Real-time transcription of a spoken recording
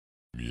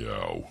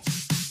now.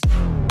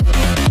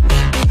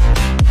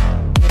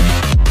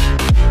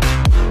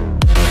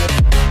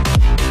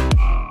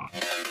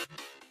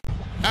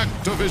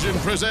 Activision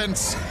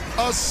presents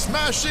a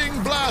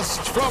smashing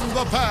blast from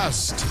the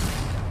past.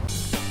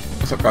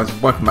 What's up, guys?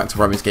 Welcome back to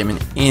Rubbish Gaming.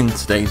 In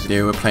today's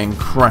video, we're playing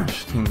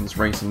Crash Teams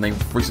Racing.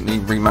 They've recently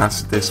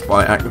remastered this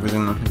by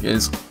Activision, I think it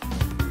is.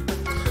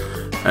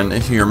 And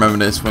if you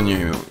remember this when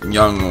you're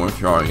young, or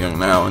if you are young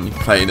now and you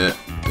played it,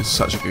 it's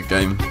such a good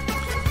game.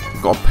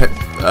 You've got a pit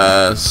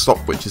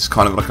stop, which is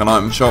kind of like an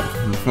item shop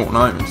in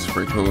Fortnite, which is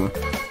pretty cool.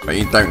 But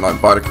you don't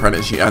like buy the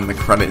credits, you earn the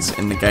credits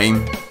in the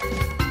game.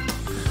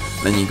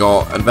 Then you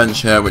got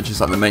Adventure, which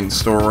is like the main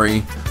story,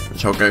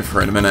 which I'll go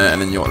through in a minute.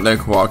 And then you got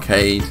Local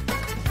Arcade,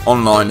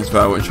 online as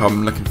well, which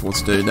I'm looking forward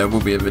to do. There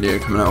will be a video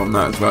coming out on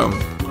that as well.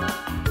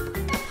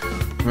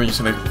 We're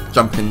just going to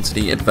jump into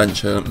the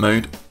Adventure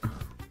mode.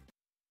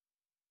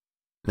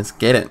 Let's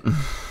get it.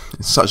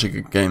 It's such a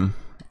good game.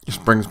 It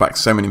just brings back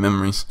so many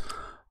memories.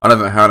 I don't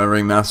know how they're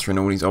remastering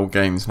all these old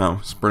games now.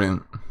 It's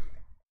brilliant.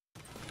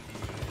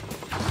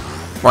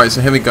 Right,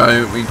 so here we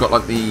go. We've got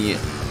like the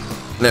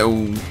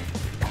little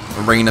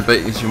arena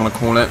bit, as you want to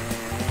call it.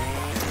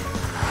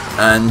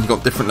 And you've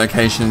got different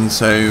locations.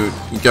 So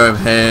you go over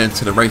here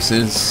to the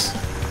races.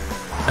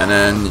 And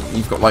then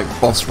you've got like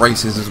boss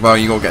races as well.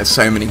 You've got to get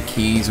so many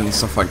keys and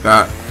stuff like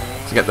that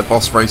to get the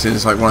boss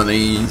races. Like one of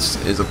these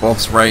is a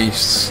boss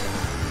race.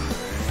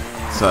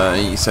 So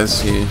he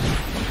says to you,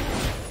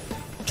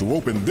 to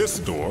open this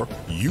door,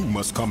 you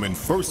must come in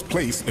first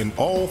place in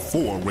all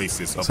 4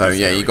 races of so this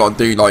yeah, area. you got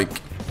to do like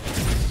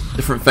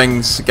different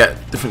things to get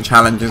different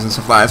challenges and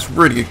stuff like that. It's a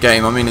really good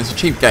game. I mean, it's a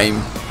cheap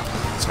game.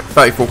 It's like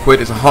 34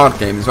 quid. It's a hard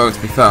game as well,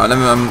 to be fair. I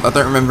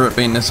don't remember it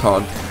being this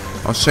hard.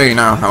 I'll show you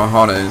now how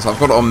hard it is. I've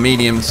got it on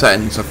medium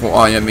settings. I thought,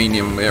 oh yeah,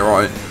 medium will be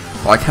alright.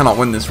 But I cannot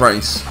win this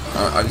race.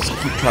 I just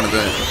keep trying to do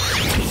it.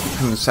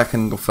 I'm in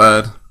second or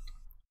third.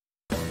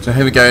 So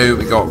here we go,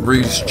 we got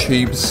Rouge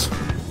Tubes.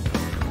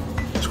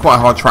 It's quite a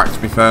hard track, to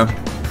be fair.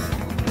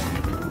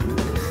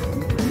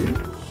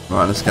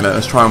 Right, let's get it.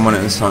 Let's try and win it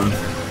this time.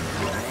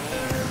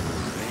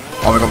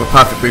 Oh, we got the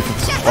perfect booth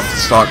off the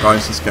start,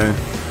 guys. Let's go.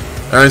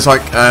 There is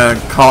like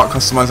kart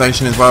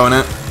customization as well in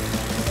it.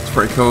 It's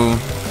pretty cool.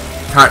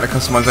 Character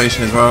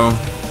customization as well.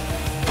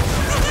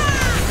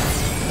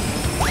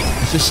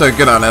 It's just so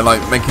good out there,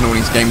 like making all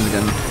these games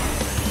again.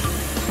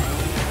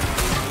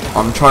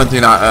 I'm trying to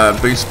do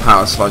that boost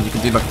power slide. You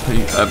can do like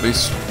a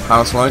boost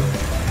power slide.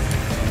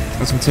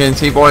 And some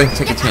TNT, boy.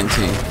 Take a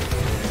TNT.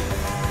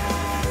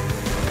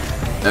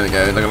 There we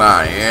go. Look at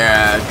that.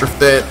 Yeah,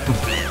 drift it.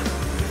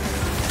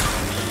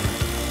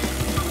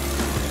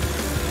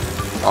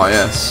 Oh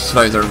yes,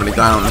 slows everybody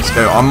down. Let's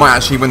go. I might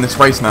actually win this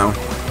race now.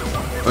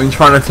 I've been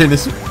trying to do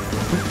this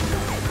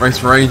race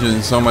for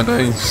ages. Oh my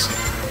days.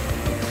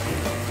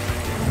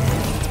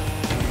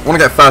 I want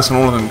to get first on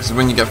all of them because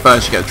when you get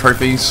first, you get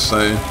trophies.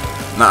 So.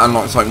 And that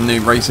unlocks like new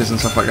races and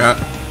stuff like that.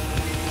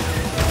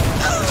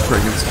 It's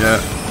pretty good to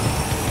get.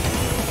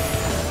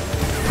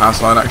 Power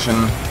slide action.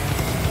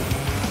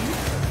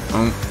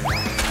 Oh.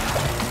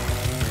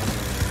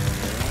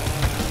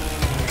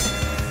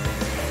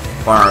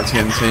 Fire out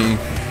TNT.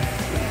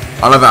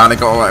 I love how they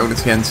got all the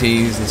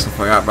TNTs and stuff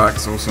like that back.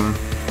 It's awesome.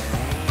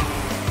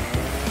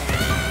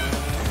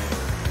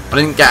 I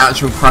didn't get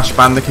actual Crash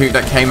Bandicoot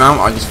that came out.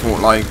 I just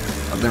thought like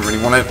I didn't really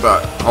want it,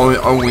 but I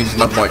always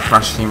loved like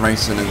Crash Team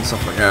Racing and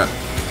stuff like that.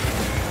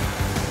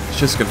 It's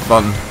just good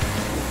fun.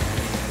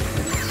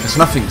 It's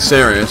nothing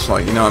serious,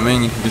 like, you know what I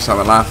mean? You can just have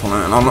a laugh on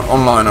it. And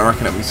online, I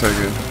reckon it'll be so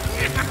good.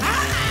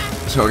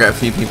 Just gotta get a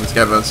few people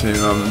together to do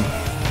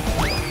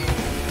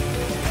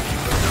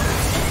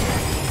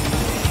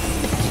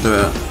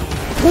it.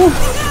 Woo!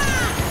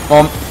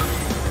 Oh,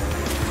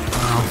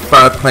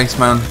 3rd place,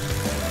 man.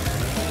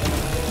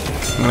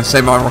 I'm gonna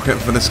save my rocket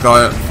for this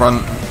guy at the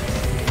front.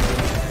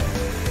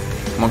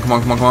 Come on, come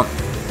on, come on, come on.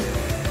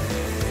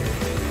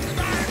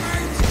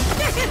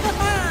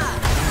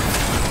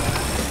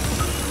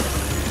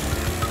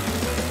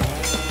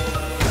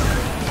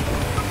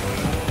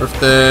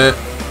 Drift it.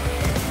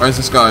 Where's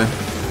this guy?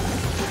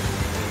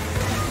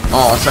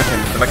 Oh, a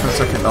second. Did I come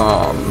second?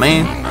 Oh,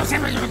 man.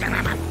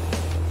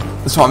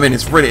 That's what I mean.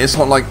 It's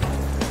not like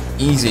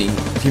easy.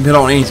 If you put it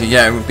on easy,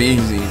 yeah, it would be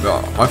easy.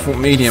 But I thought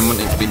medium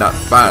wouldn't need to be that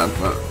bad.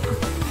 But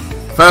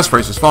first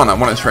race was fun. I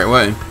won it straight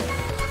away.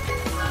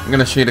 I'm going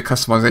to show you the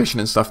customization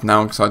and stuff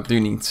now because I do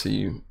need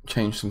to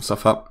change some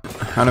stuff up.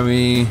 How do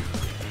we...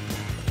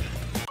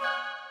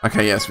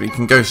 Okay, yes, we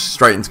can go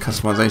straight into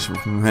customization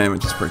from here,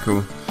 which is pretty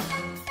cool.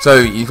 So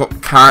you've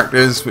got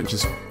characters, which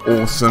is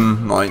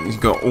awesome. Like you've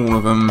got all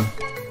of them.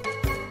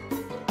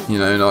 You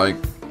know, like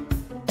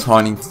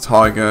Tiny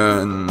Tiger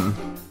and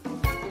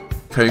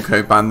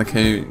Coco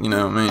Bandicoot. You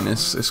know what I mean?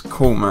 It's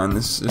cool, man.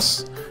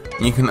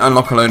 You can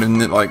unlock a load of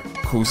like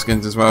cool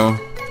skins as well.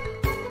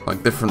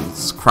 Like different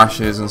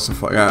crashes and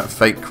stuff like that.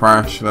 Fake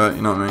crash, but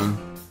you know what I mean?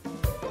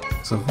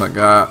 Stuff like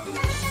that.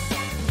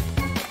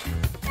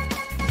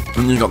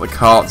 And you got the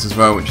carts as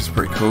well, which is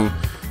pretty cool.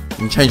 You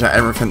can change out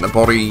everything, the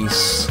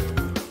bodies.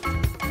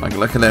 Like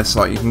look at this,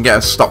 like you can get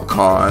a stock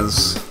car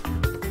as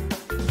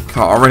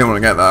I really want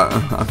to get that.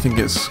 I think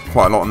it's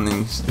quite a lot in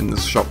the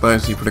shop though,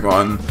 so you probably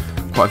got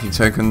quite a few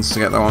tokens to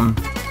get that one.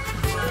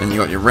 Then you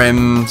got your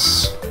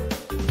rims.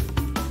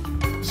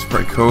 It's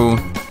pretty cool.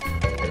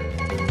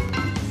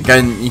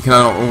 Again, you can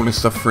unlock all this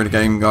stuff through the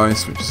game,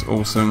 guys, which is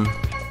awesome.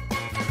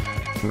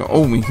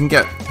 We can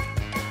get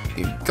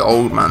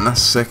gold, man.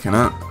 That's sick,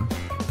 innit?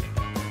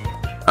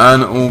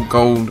 And all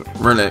gold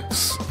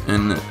relics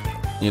in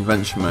the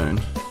adventure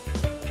mode.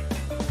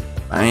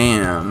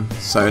 Bam!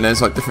 So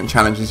there's like different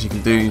challenges you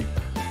can do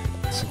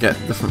to get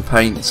different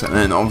paints, and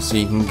then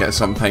obviously you can get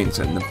some paints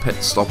in the pit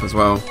stop as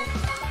well.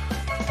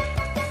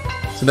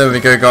 So there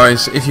we go,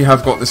 guys. If you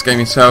have got this game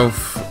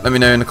yourself, let me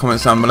know in the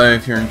comments down below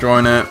if you're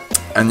enjoying it.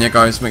 And yeah,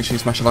 guys, make sure you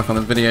smash a like on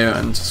the video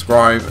and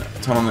subscribe,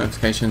 turn on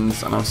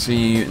notifications, and I'll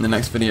see you in the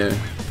next video.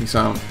 Peace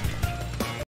out.